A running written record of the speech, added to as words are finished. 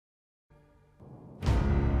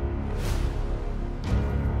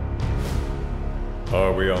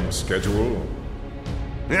Are we on schedule?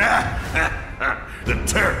 The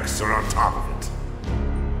Turks are on top of it.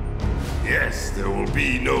 Yes, there will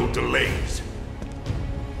be no delays.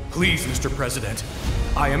 Please, Mr. President,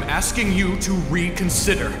 I am asking you to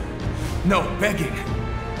reconsider. No, begging.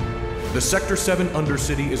 The Sector 7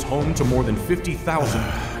 Undercity is home to more than 50,000...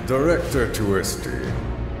 Director Twisty.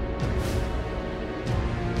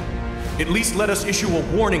 At least let us issue a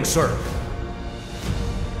warning, sir.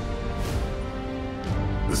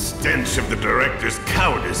 The stench of the Director's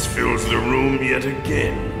cowardice fills the room yet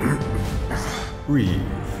again. Breathe.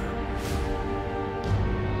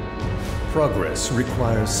 Progress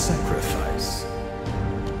requires sacrifice.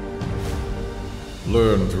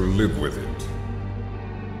 Learn to live with it.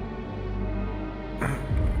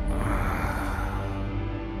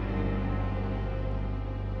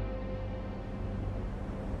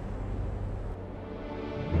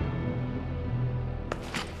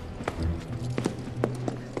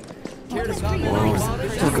 Whoa,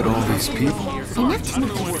 look at all these people. Enough to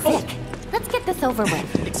make you sick. Let's get this over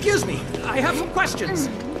with. Excuse me, I have some questions.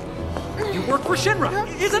 You work for Shinra,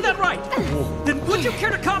 isn't that right? Then would you care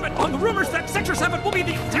to comment on the rumors that Sector 7 will be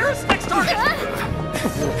the terrorist next target?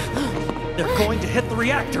 They're going to hit the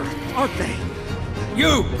reactor, aren't they?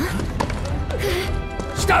 You!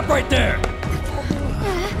 Stop right there!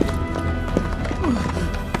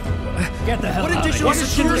 Get the hell out of here. What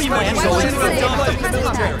is Shinra's plan?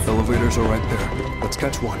 Elevators are right there. Let's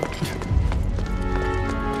catch one.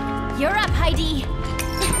 You're up, Heidi.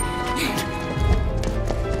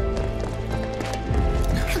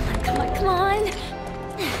 Come on.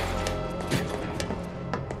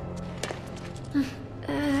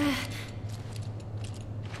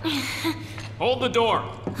 Hold the door.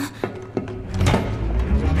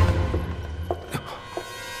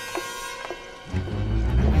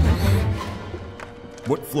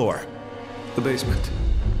 What floor? The basement.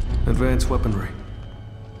 Advanced weaponry.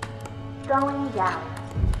 Going down.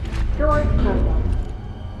 Doors closing.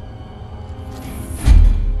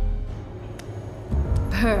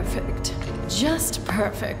 Perfect. Just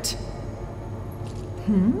perfect.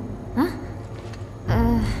 Huh?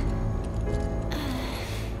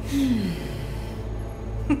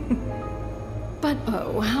 But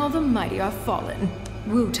oh, how the mighty are fallen.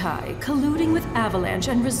 Wutai colluding with Avalanche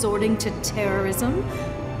and resorting to terrorism?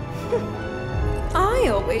 I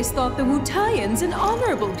always thought the Wutaians an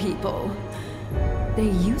honorable people. They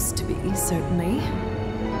used to be, certainly.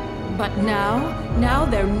 But now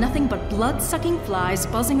they're nothing but blood-sucking flies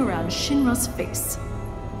buzzing around Shinra's face.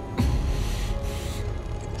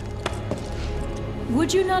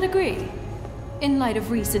 Would you not agree? In light of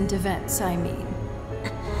recent events, I mean.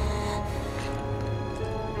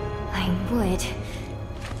 I would.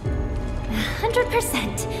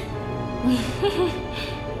 100%.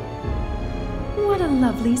 What a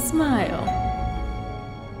lovely smile.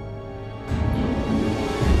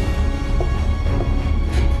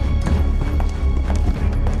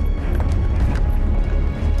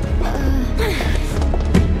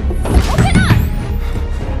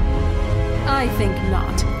 I think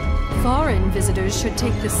not. Foreign visitors should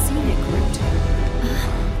take the scenic route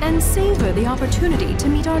and savor the opportunity to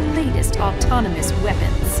meet our latest autonomous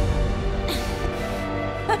weapons.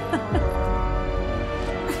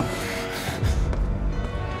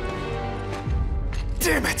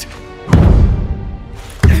 Damn it!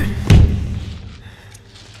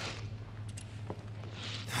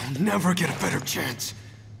 I'll never get a better chance.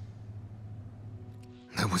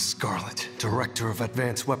 That was Scarlet, Director of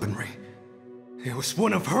Advanced Weaponry. It was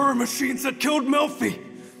one of her machines that killed Melfi!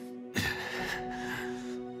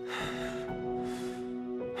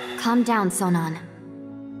 Calm down, Sonon.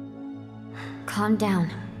 Calm down.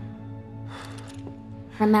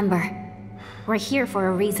 Remember, we're here for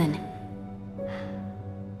a reason.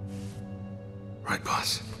 Right,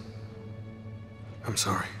 boss. I'm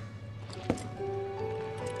sorry.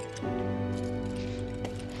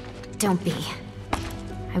 Don't be.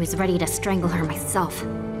 I was ready to strangle her myself.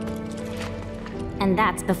 And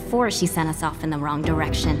that's before she sent us off in the wrong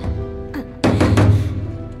direction.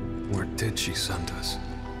 Where did she send us?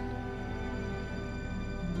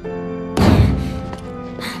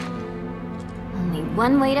 Only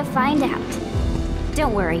one way to find out.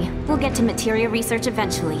 Don't worry, we'll get to materia research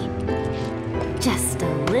eventually. Just a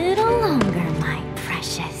little longer, my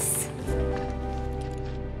precious.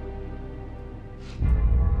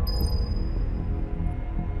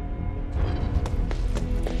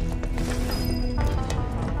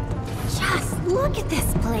 Just look at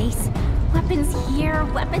this place. Weapons here,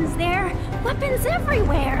 weapons there, weapons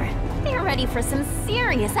everywhere. They're ready for some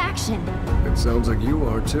serious action. It sounds like you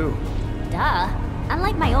are too. Duh.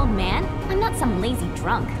 Unlike my old man, I'm not some lazy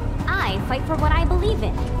drunk. I fight for what I believe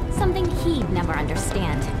in. Something he'd never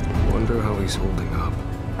understand. Wonder how he's holding up.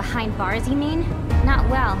 Behind bars, you mean? Not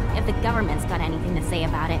well, if the government's got anything to say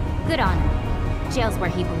about it. Good on him. Jail's where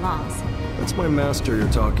he belongs. That's my master you're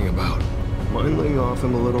talking about. Mind laying off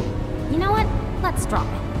him a little? You know what? Let's drop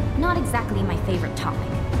it. Not exactly my favorite topic.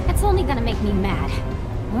 It's only gonna make me mad.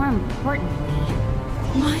 More importantly...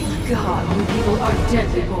 My god, you people are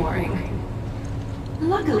deadly boring.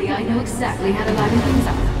 Luckily, I know exactly how to liven things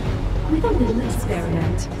up. With a little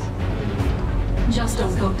experiment. Just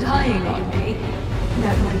don't go dying on me.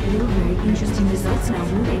 That might yield very interesting results now,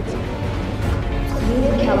 won't it?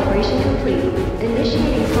 Unit calibration complete.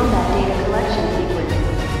 Initiating combat data collection sequence.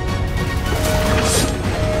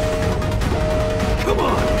 Come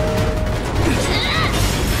on!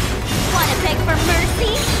 Wanna beg for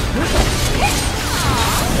mercy?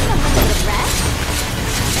 Aww, someone need a rest.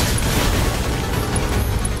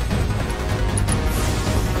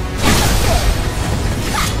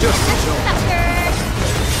 Just a joke. Sucker!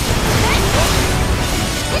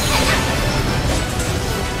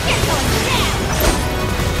 You're going down!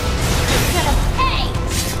 You're gonna pay!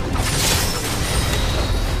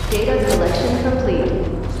 Data collection complete.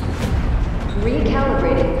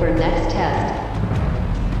 Recalibrating for next test.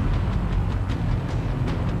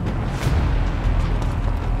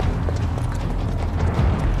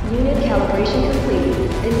 Unit calibration complete.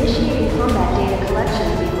 Initiating combat data collection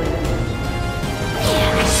sequence.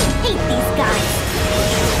 Man, I hate these guys!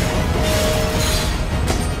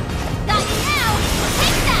 Got you now!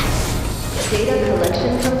 Take that! Data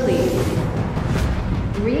collection complete.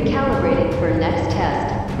 Recalibrating for next test.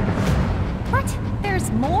 What? There's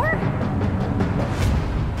more?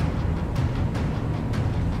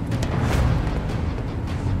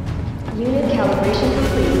 Unit calibration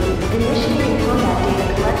complete. Initiating combat data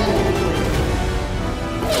collection sequence.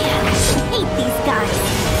 Man, I hate these guys!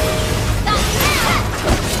 Got you now!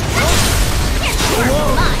 Here's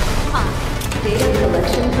mine, huh? Data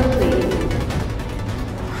collection complete.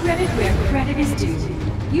 Credit where credit is due.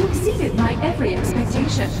 You exceeded my every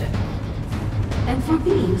expectation. And for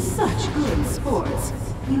being such good sports,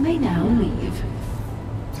 you may now leave.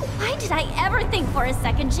 Why did I ever think for a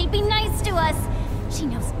second she'd be nice to us? She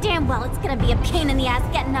knows damn well it's gonna be a pain in the ass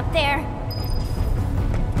getting up there.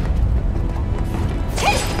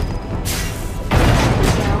 There we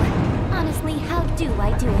go. Honestly, how do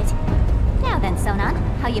I do it? Now then, Sonon,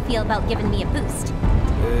 how you feel about giving me a boost?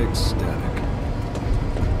 Ecstatic.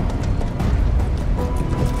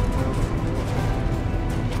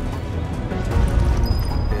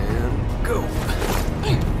 And go.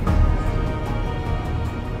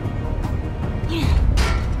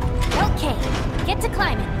 Okay, get to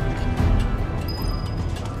climbing.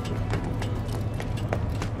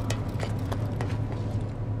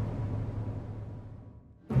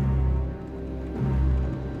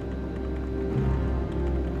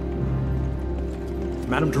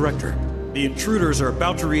 Madam Director, the intruders are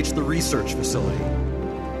about to reach the research facility.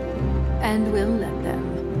 And we'll let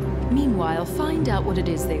them. Meanwhile, find out what it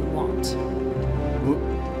is they want.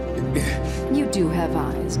 You do have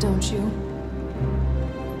eyes, don't you?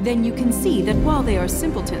 Then you can see that while they are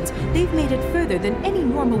simpletons, they've made it further than any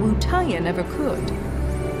normal Wu-Taiyan ever could.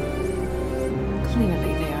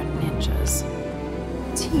 Clearly they are ninjas.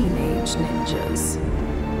 Teenage ninjas.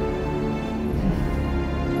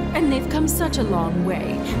 And they've come such a long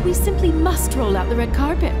way. We simply must roll out the red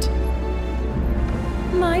carpet.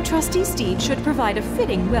 My trusty steed should provide a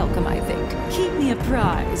fitting welcome, I think. Keep me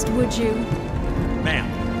apprised, would you? Ma'am,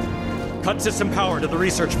 cut system power to the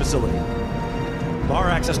research facility. Bar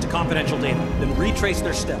access to confidential data, then retrace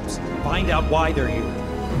their steps. Find out why they're here.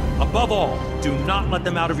 Above all, do not let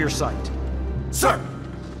them out of your sight. Sir!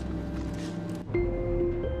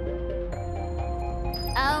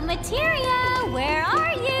 Oh, materia, where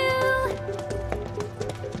are you?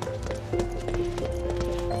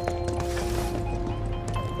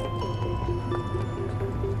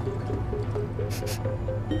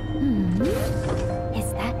 Is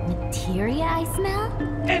that materia I smell?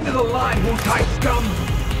 End of the line, Wu-Tai scum!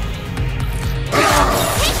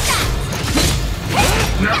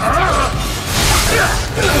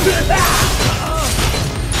 Take that!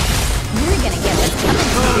 You're gonna get what's coming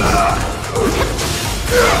to you.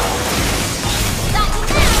 Got you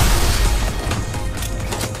now!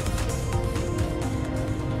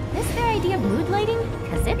 This their idea of mood lighting?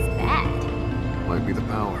 'Cause it's bad. Might be the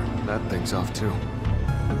power. That thing's off too.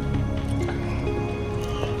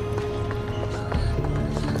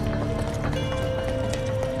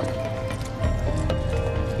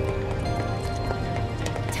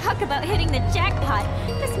 Talk about hitting the jackpot.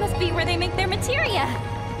 This must be where they make their materia.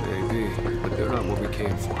 Maybe, but they're not what we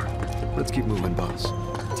came for. Let's keep moving, boss.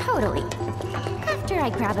 Totally. After I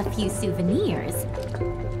grab a few souvenirs.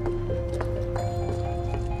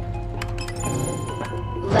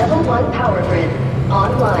 Level 1 power grid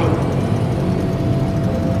online.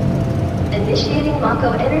 Initiating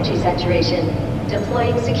Mako energy saturation.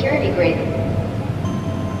 Deploying security grid.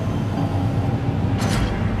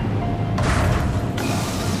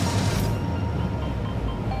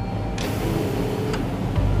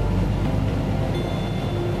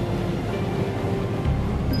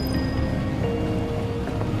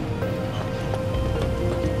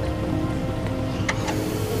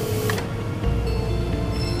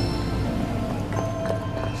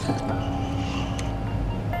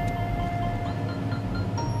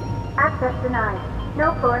 Access denied.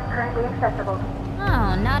 No floors currently accessible.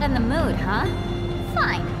 Oh, not in the mood, huh?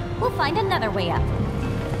 Fine. We'll find another way up.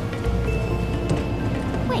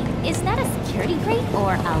 Wait, is that a security grate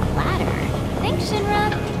or a ladder? Thanks, Shinra.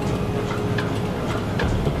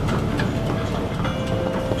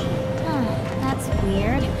 That's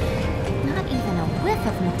weird. Not even a whiff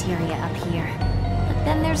of materia up here. But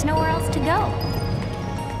then there's nowhere else to go.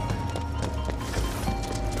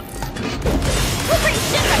 We'll bring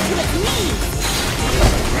Shinra to its knees!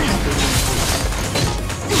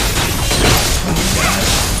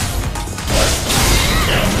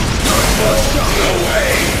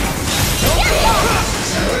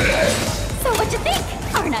 So what'd you think?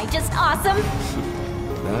 Aren't I just awesome?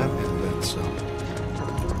 That and then some.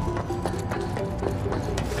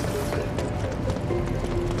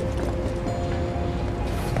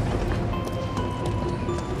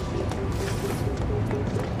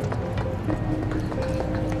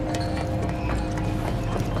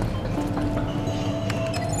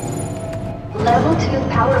 Level 2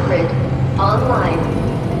 power grid online.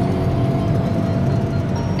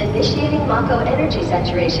 Initiating Mako energy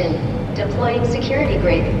saturation. Deploying security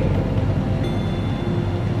grid.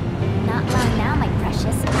 Not long now, my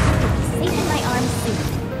precious. You'll be safe in my arms soon.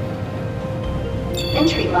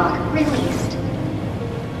 Entry lock released.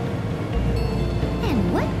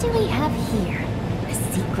 And what do we have here? A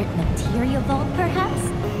secret materia vault, perhaps?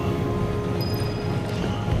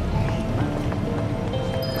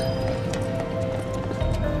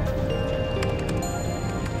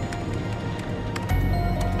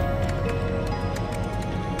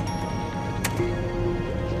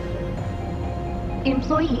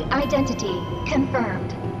 Employee identity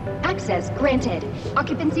confirmed. Access granted.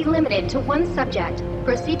 Occupancy limited to 1 subject.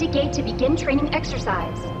 Proceed to gate to begin training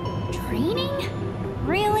exercise. Training?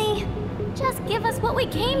 Really? Just give us what we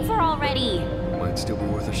came for already. Might still be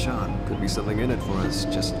worth a shot. Could be something in it for us.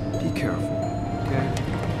 Just be careful, okay?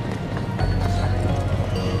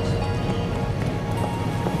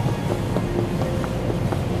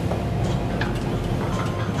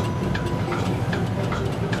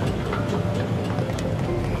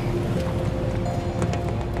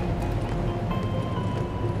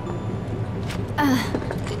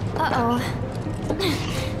 Uh-oh.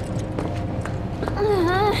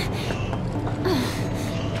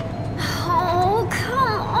 Oh,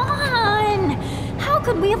 come on! How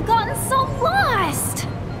could we have gotten so lost?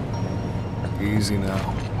 Easy now.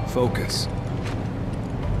 Focus.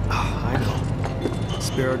 I know.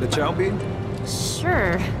 Spare the chow bean?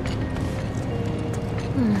 Sure.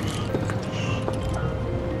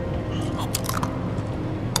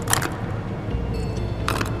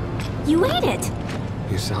 You ate it!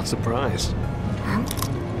 You sound surprised.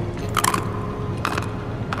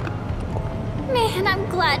 Man, I'm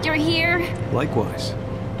glad you're here. Likewise.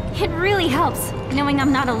 It really helps, knowing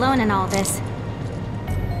I'm not alone in all this.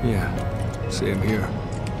 Yeah, same here.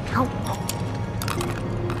 Ow.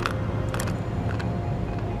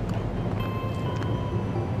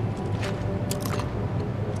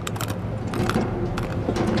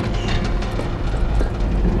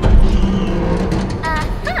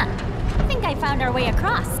 Found our way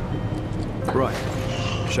across. Right.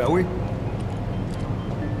 Shall we?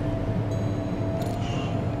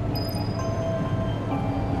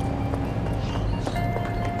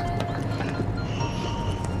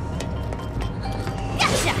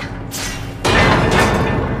 Gotcha!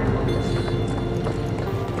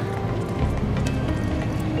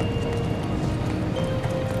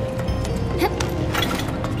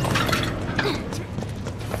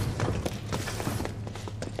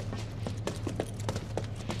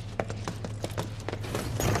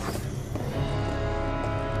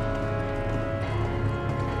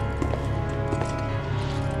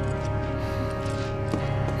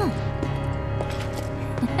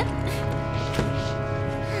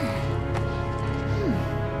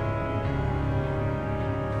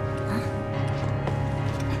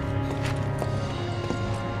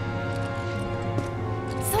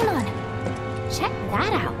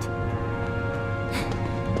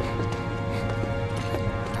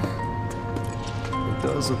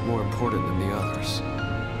 does look more important than the others.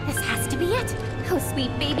 This has to be it. Oh,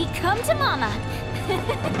 sweet baby, come to mama.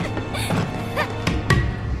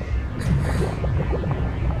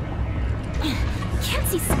 Can't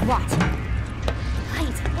see squat.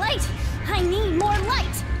 Light, light! I need more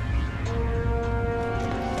light!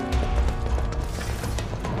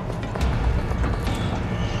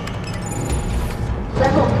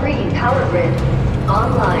 Level 3 power grid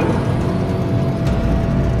online.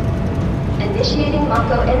 Initiating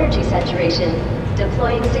Mako energy saturation.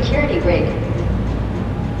 Deploying security rig.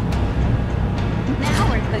 Now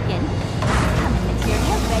we're cooking. Coming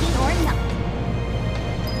materia ready or not.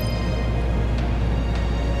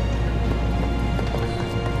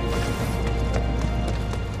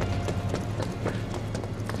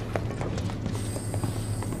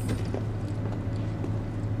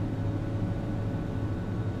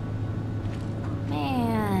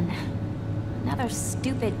 Man, another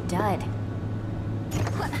stupid dud.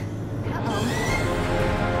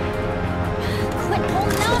 Quit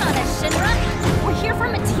holding out on us, Shinra! We're here for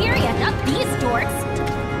materia, not these dorks!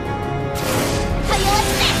 How you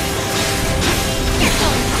like this? You're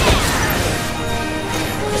going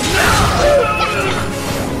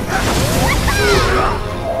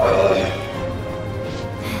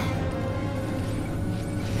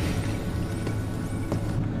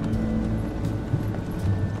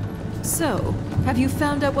So, have you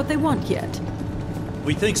found out what they want yet?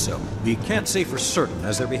 We think so. We can't say for certain,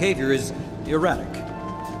 as their behavior is erratic.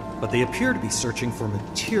 But they appear to be searching for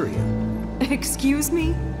materia. Excuse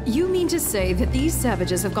me? You mean to say that these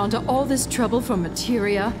savages have gone to all this trouble for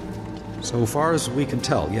materia? So far as we can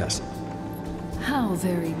tell, yes. How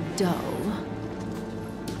very dull.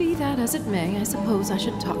 Be that as it may, I suppose I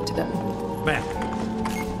should talk to them. Ma'am.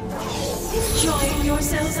 Enjoying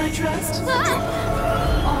yourselves, I trust?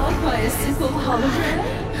 All by a simple hologram?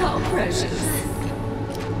 How precious.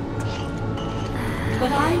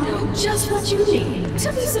 But I know just what you need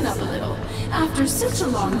to loosen up a little. After such a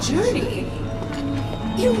long journey,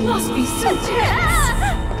 you must be so tense.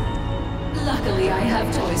 Luckily, I have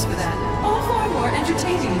toys for that. All far more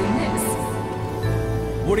entertaining than this.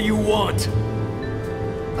 What do you want?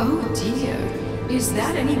 Oh dear. Is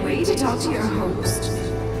that any way to talk to your host?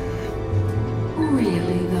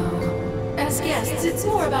 Really, though. As guests, it's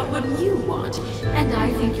more about what you want, and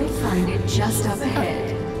I think you'll find it just up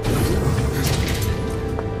ahead.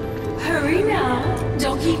 Hurry now!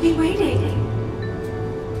 Don't keep me waiting!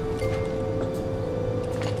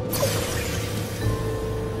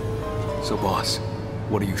 So, boss,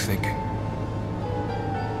 what are you thinking?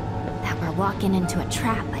 That we're walking into a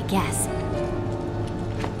trap, I guess.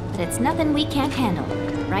 But it's nothing we can't handle,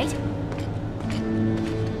 right?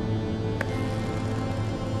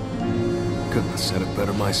 Couldn't have said it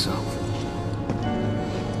better myself.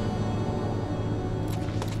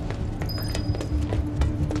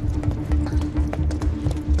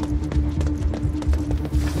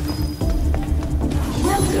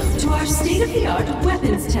 Welcome to our state-of-the-art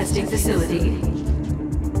weapons testing facility.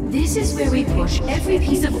 This is where we push every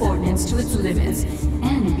piece of ordnance to its limits,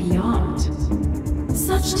 and beyond.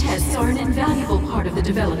 Such tests are an invaluable part of the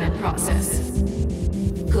development process.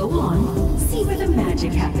 Go on, see where the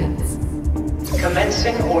magic happens.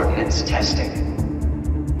 Commencing ordnance testing.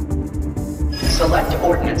 Select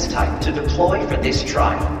ordnance type to deploy for this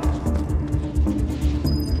trial.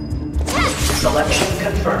 Selection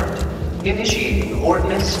confirmed. Initiating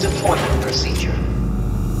ordnance deployment procedure.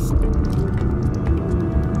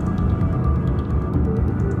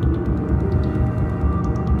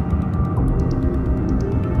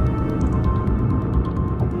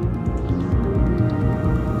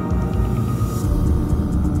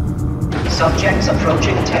 Subjects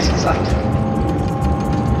approaching test site.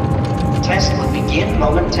 Test will begin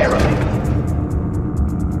momentarily.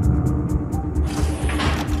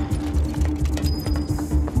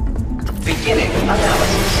 Beginning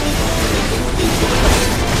analysis.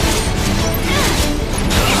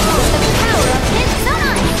 The power of his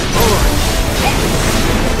sun!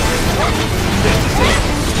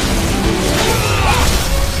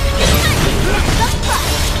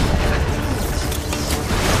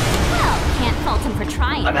 Well, can't fault him for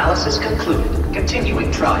trying. Analysis concluded.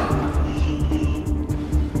 Continuing trial.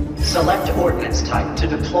 Select ordnance type to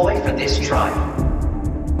deploy for this trial.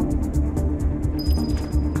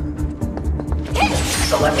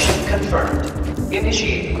 Selection confirmed.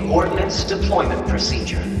 Initiating ordnance deployment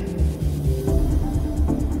procedure.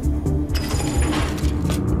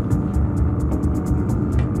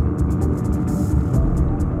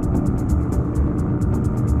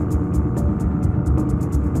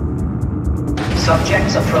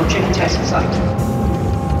 Subjects approaching test site.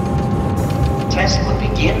 Test will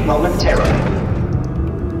begin momentarily.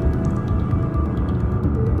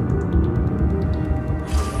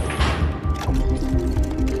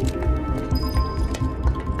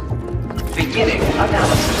 Beginning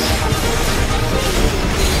analysis.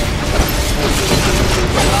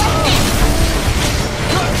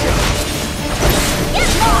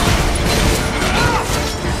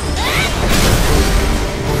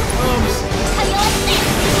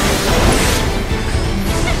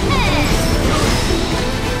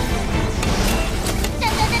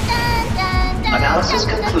 Analysis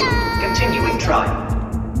concluded. Continuing trial.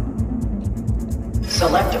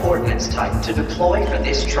 Select ordnance type to deploy for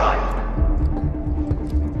this trial.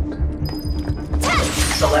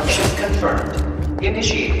 Selection confirmed.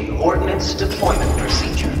 Initiating ordnance deployment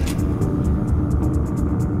procedure.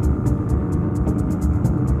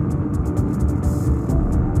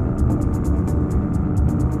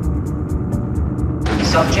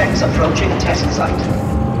 Subjects approaching test site.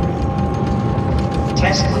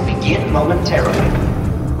 Test will begin momentarily.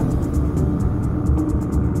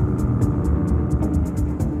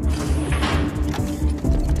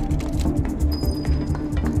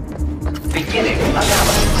 Beginning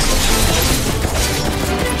analysis.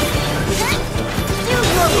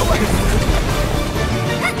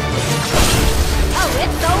 Oh,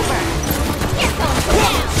 it's over. You're going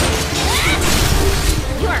down.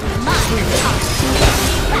 You're mine.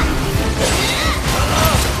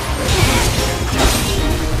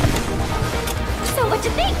 So what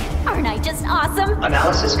you think? Aren't I just awesome?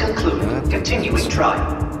 Analysis concluded. Continuing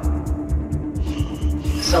trial.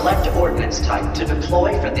 Select ordnance type to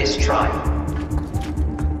deploy for this trial.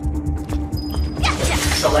 Gotcha.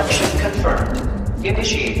 Selection confirmed.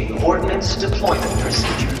 Initiating ordnance deployment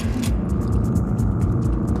procedure.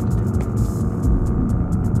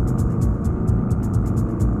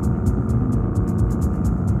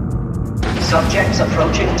 Subjects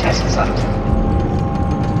approaching test site.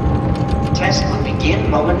 Test will begin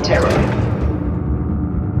momentarily.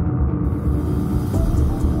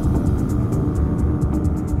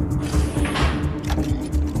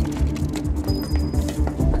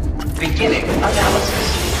 Beginning analysis.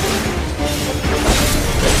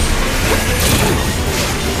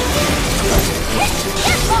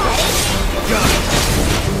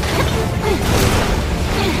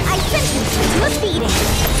 I sentence you to a beating.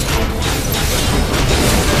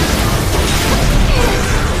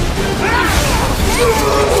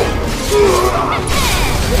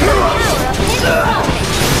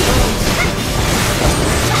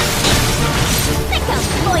 Think of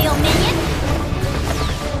loyal minion.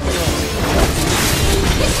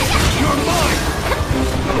 You're mine!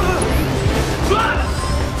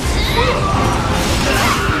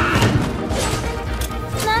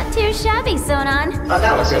 Not too shabby, Sonon.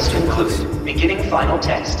 Analysis concluded. Beginning final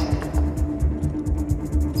test.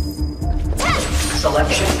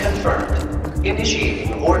 Selection confirmed.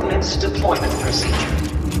 Initiating ordnance deployment procedure.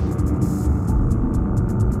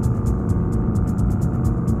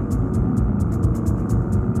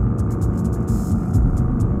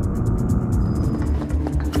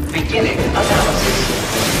 Beginning analysis.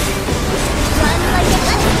 Run like it.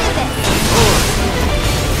 Let's do this.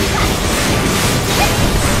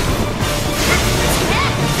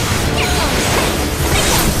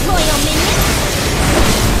 Loyal minion.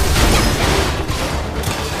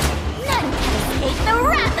 None can escape the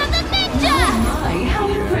wrath of the ninja! My, how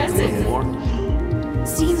impressive.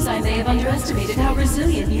 Seems I may have underestimated how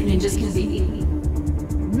resilient you ninjas can be.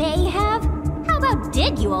 May have? How about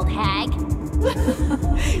did, you old hag?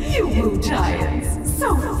 You Wu Giants,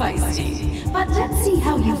 so feisty. But let's see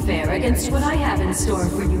how you fare against what I have in store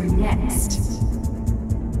for you next.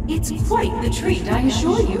 It's quite the treat, I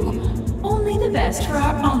assure you. Only the best for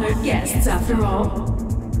our honored guests, after all.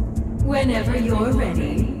 Whenever you're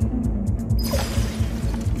ready.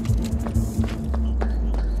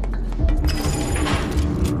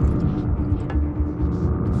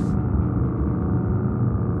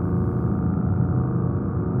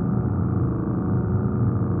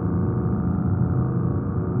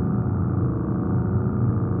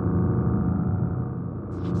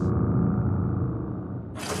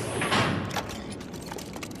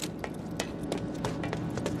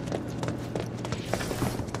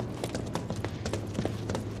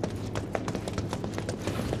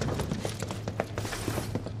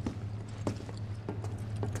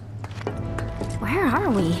 Where are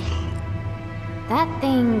we? That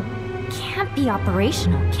thing can't be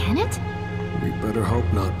operational, can it? We better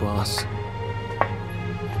hope not, boss.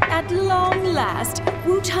 At long last,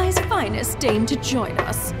 Wu Tai's finest deigned to join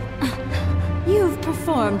us. You've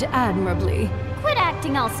performed admirably. Quit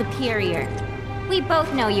acting all superior. We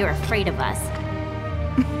both know you're afraid of us.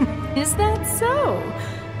 Is that so?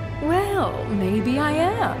 Well, maybe I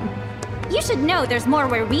am. You should know there's more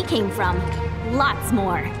where we came from. Lots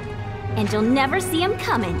more. And you'll never see them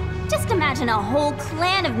coming. Just imagine a whole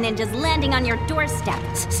clan of ninjas landing on your doorstep.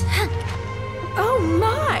 Oh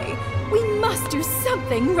my! We must do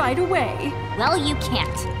something right away. Well, you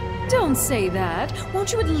can't. Don't say that.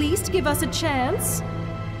 Won't you at least give us a chance?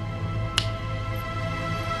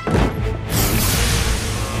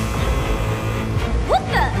 What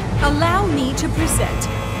the? Allow me to present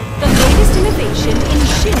the latest innovation in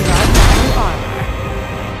Shinra battle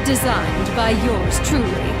armor. Designed by yours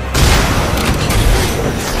truly.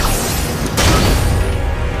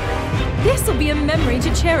 This'll be a memory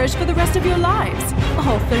to cherish for the rest of your lives.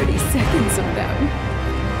 All 30 seconds of them.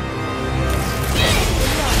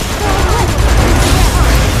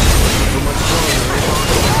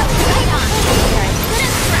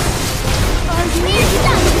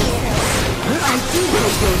 I do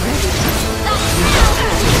hope you're ready.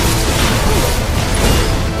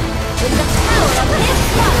 With the power of his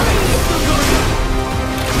father.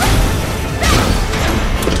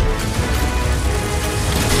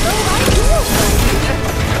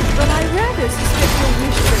 But I rather suspect your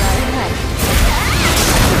wish that I had.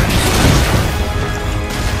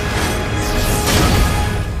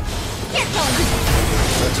 Get going!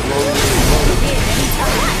 That's a long way.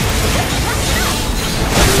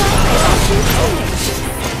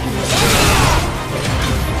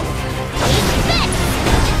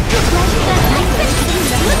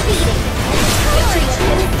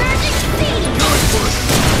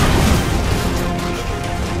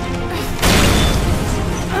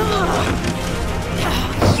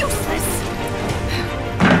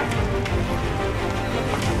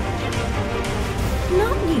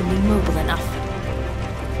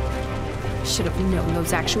 Should have known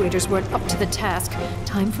those actuators weren't up to the task.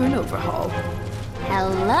 Time for an overhaul.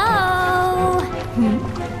 Hello?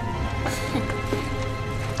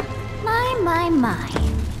 My.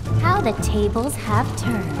 How the tables have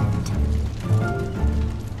turned.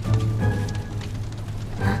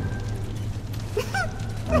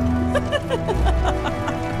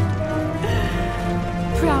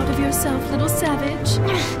 Proud of yourself, little savage?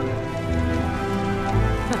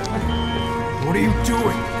 What are you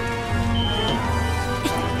doing?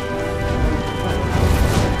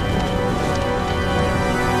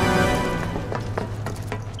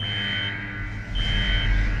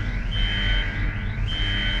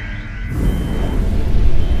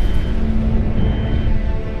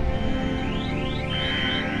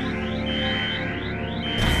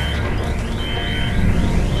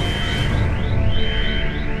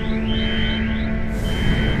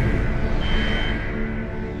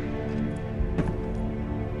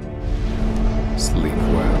 Sleep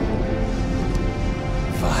well.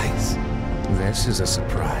 Vice, this is a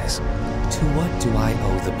surprise. To what do I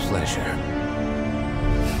owe the pleasure?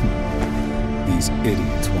 These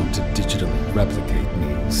idiots want to digitally replicate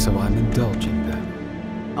me, so I'm indulging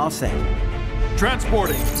them. All set.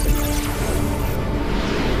 Transporting!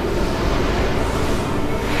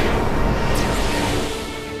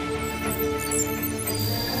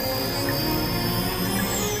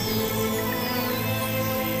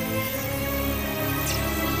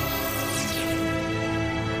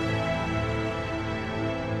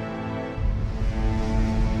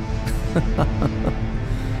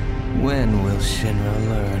 When will Shinra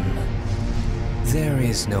learn? There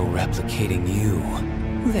is no replicating you.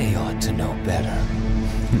 They ought to know better.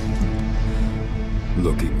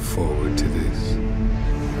 Looking forward to this.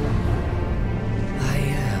 I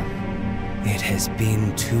am. It has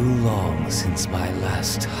been too long since my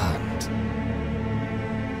last hunt.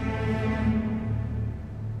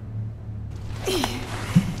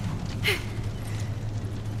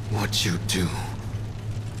 What'd you do?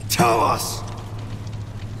 Tell us!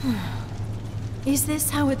 Is this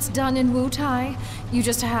how it's done in Wutai? You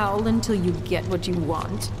just howl until you get what you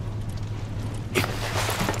want.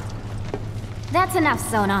 That's enough,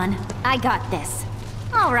 Sonon. I got this.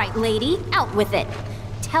 All right, lady, out with it.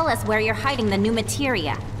 Tell us where you're hiding the new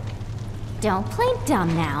materia. Don't play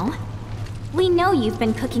dumb now. We know you've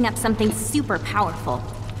been cooking up something super powerful.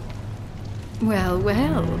 Well,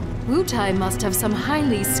 Wutai must have some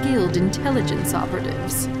highly skilled intelligence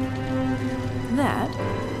operatives. That,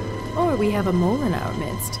 or we have a mole in our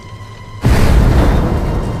midst.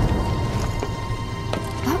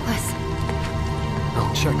 What was?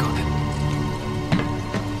 I'll check on it.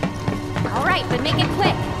 All right, but make it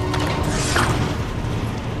quick.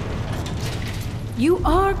 You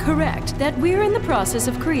are correct that we're in the process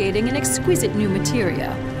of creating an exquisite new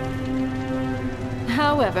materia.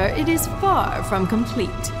 However, it is far from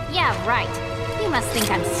complete. Yeah, right. You must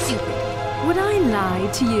think I'm stupid. Would I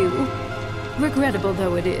lie to you? Regrettable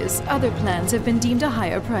though it is, other plans have been deemed a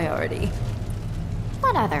higher priority.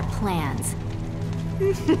 What other plans?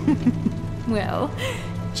 Well,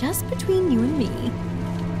 just between you and me,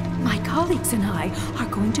 my colleagues and I are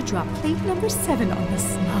going to drop plate number 7 on the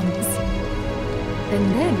slums.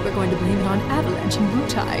 And then we're going to blame it on Avalanche and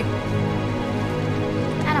Wutai.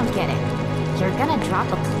 I don't get it. You're gonna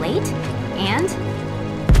drop a plate? And?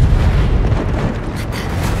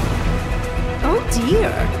 Oh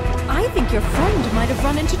dear! I think your friend might have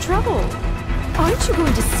run into trouble. Aren't you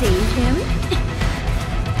going to save him?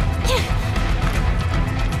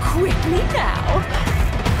 Quickly now!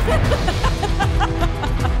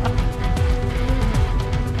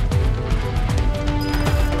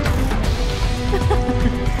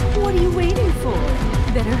 What are you waiting for?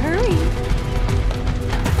 Better hurry.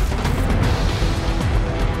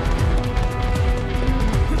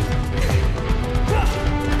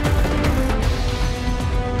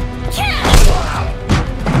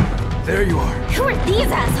 There you are. Who are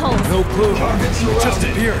these assholes? No clue. You just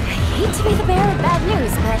appeared. I hate to be the bearer of bad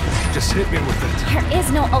news, but Just hit me with it. there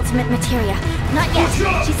is no ultimate materia. Not yet.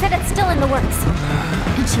 She said it's still in the works.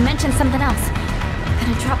 And she mentioned something else.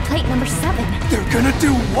 Gonna drop plate number 7. They're gonna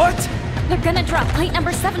do what? They're gonna drop plate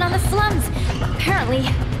number 7 on the slums. Apparently.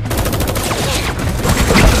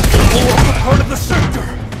 Part of the sector.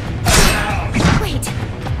 Wait.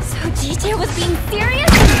 So GJ was being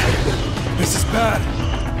serious? This is bad.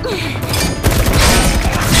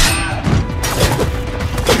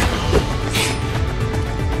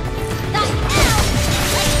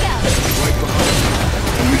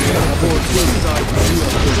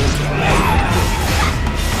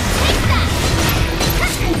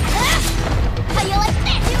 How you like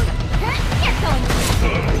that? You're going.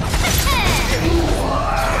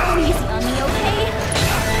 Easy on me, okay?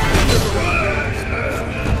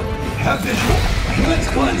 Have visual. Let's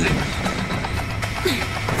cleansing.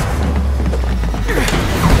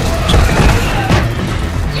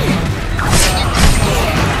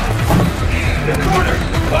 The corner!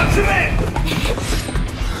 Punch him in!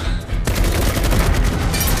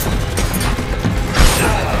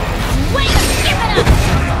 Wait, give it up!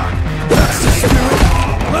 That's the spirit!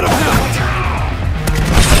 Let him have it!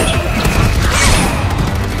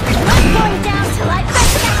 I'm going down till I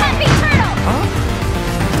fetch the happy turtle! Huh?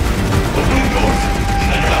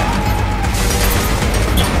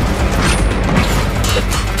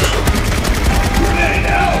 Grenade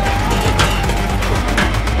out!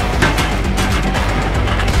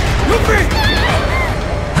 Yuffie!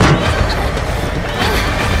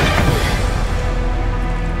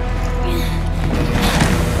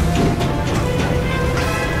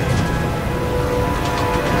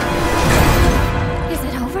 Is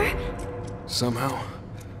it over? Somehow,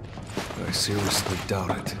 I seriously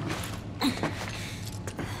doubt it.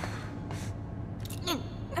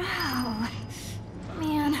 Oh,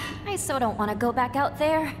 man, I so don't want to go back out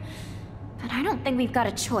there. But I don't think we've got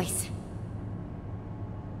a choice.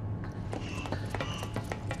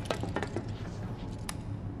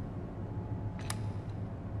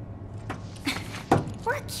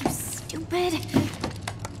 Work, you stupid.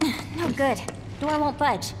 No good. Door won't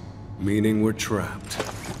budge. Meaning we're trapped.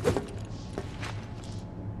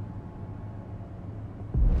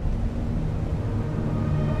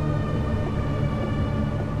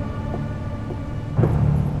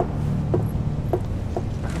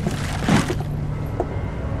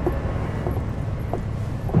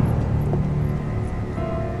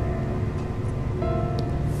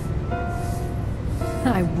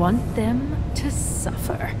 I want them to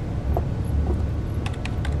suffer.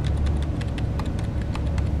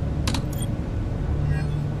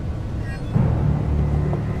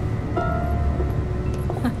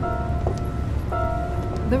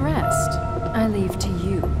 The rest, I leave to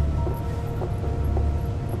you.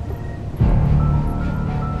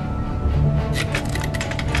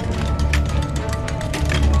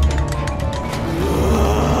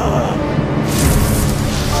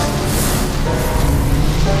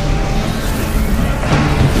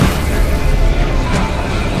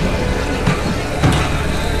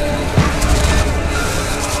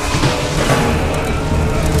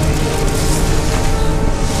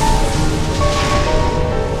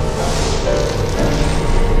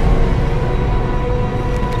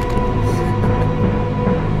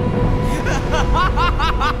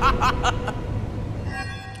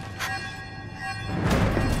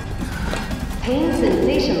 Pain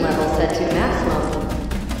sensation level set to maximum.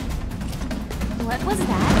 What was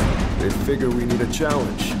that? They figure we need a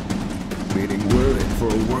challenge. Meaning we're in for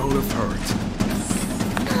a world of hurt.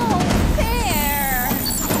 Oh, fair!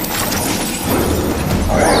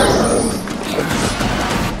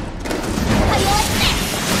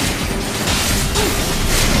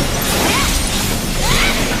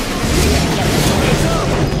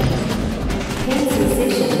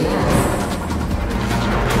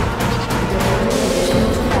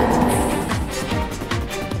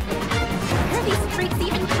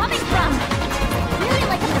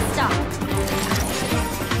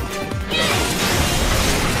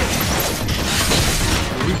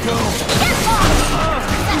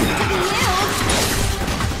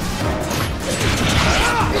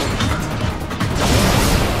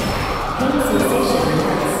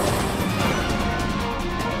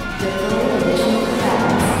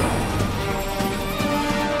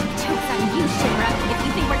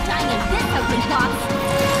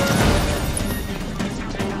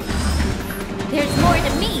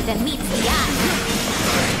 than meets the eye.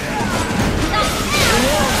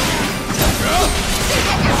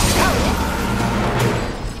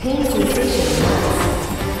 Pain sensation lost.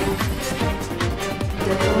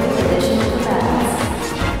 Deploy additional combatants.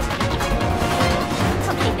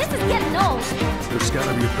 Okay, this is getting old. There's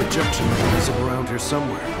gotta be a projection mechanism around here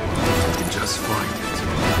somewhere. I can just find it.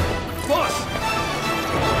 Boss!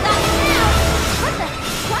 What the?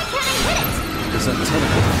 Why can't I hit it? There's a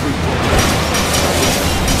teleport free point.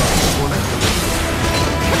 One after the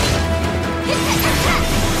Do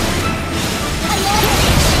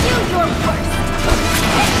your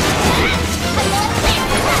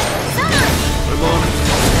worst. Sonon! I'm on it.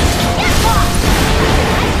 Get lost!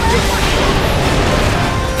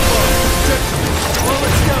 Well,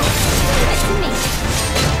 let's go. It's me.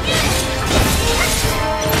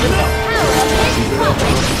 Power of his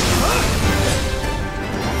prophet.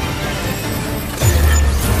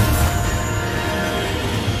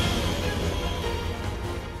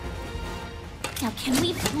 Now, can we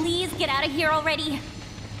please get out of here already?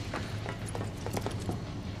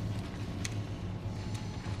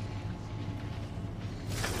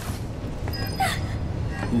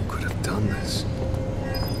 Who could have done this?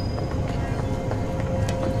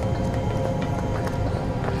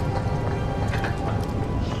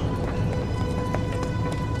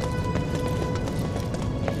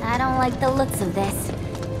 I don't like the looks of this.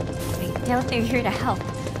 I doubt they're here to help.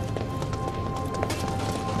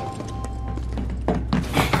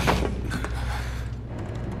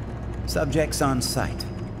 Subjects on site.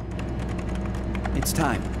 It's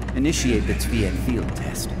time. Initiate the Tviet field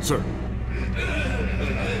test. Sir.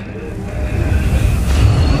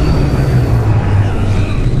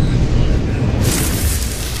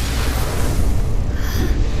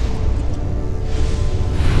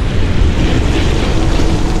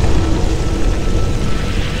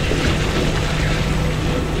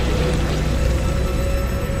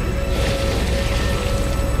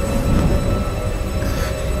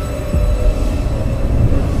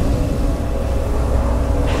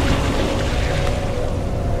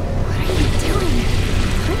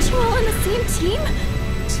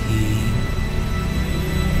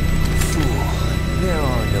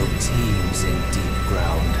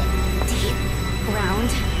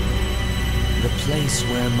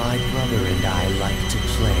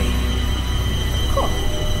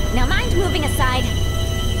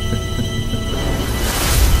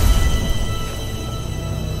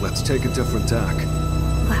 Take a different tack.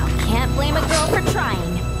 Well, can't blame a girl for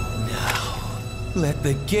trying. Now, let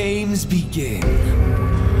the games begin.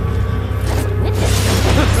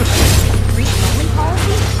 Free-flowing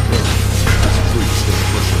policy? Please stay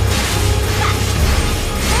pushing.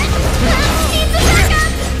 Needs a backup!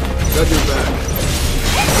 Got your back.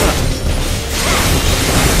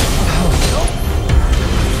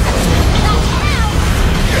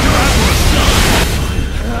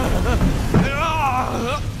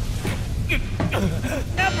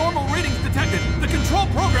 Abnormal readings detected. The control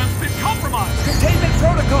program's been compromised. Containment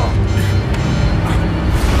protocol.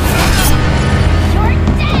 You're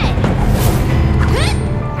dead!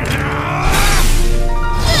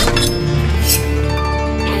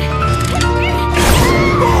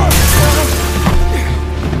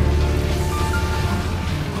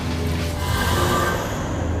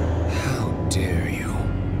 How dare you?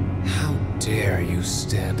 How dare you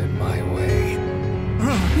stand in my way?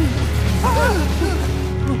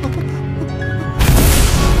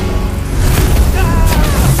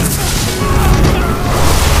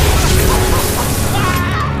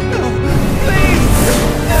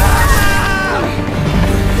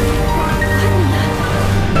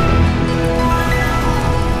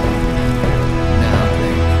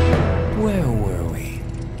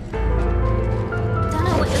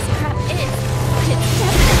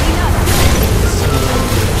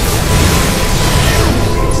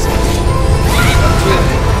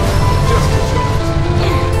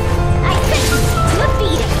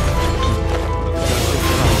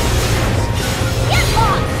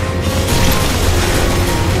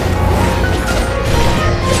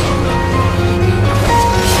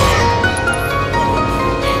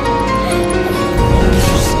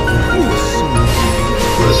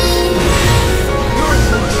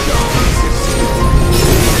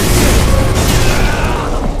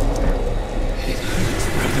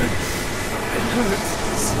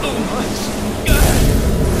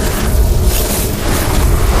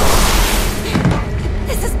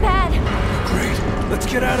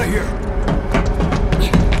 Get out of here!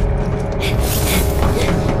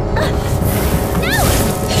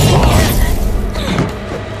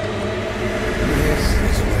 This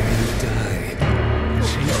is where you die.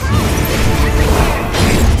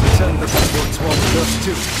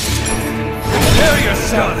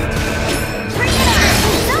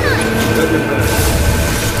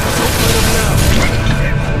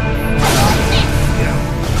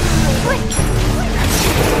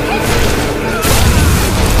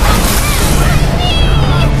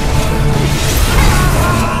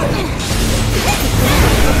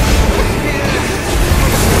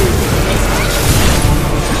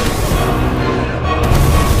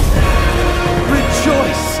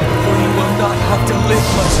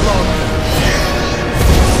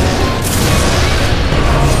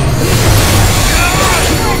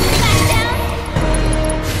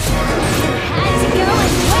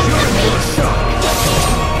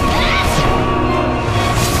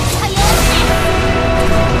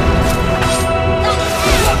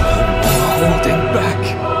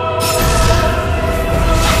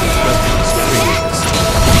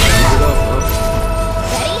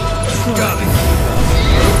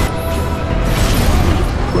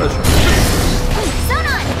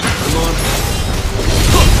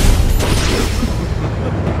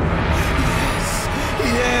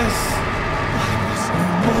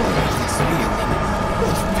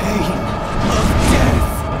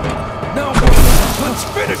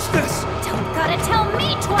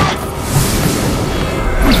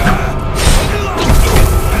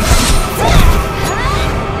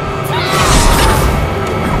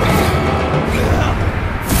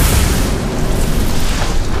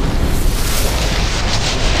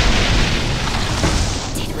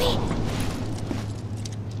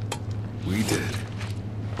 we did.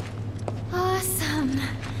 Awesome.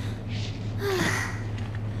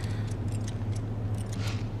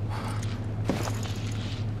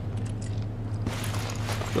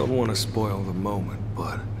 Don't want to spoil the moment,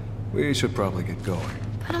 but we should probably get going.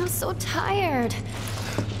 But I'm so tired.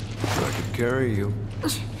 If I could carry you.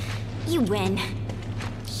 You win.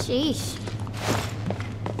 Sheesh.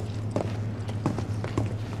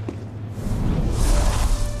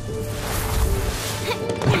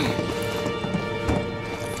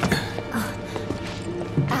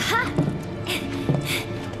 Aha!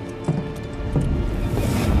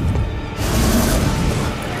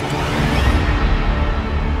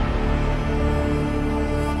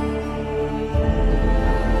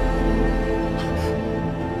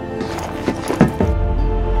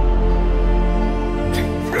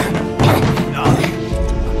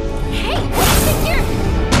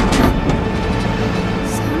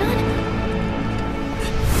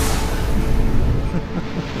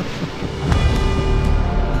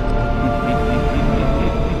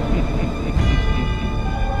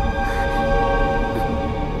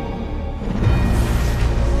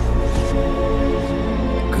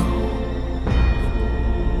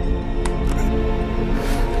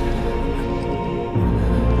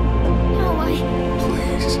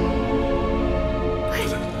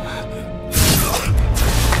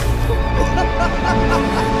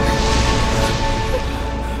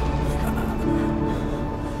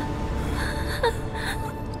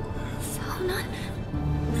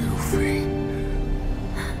 Yuffie,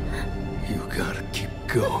 you gotta keep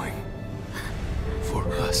going. For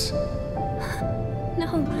us. No.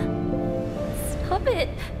 Stop it.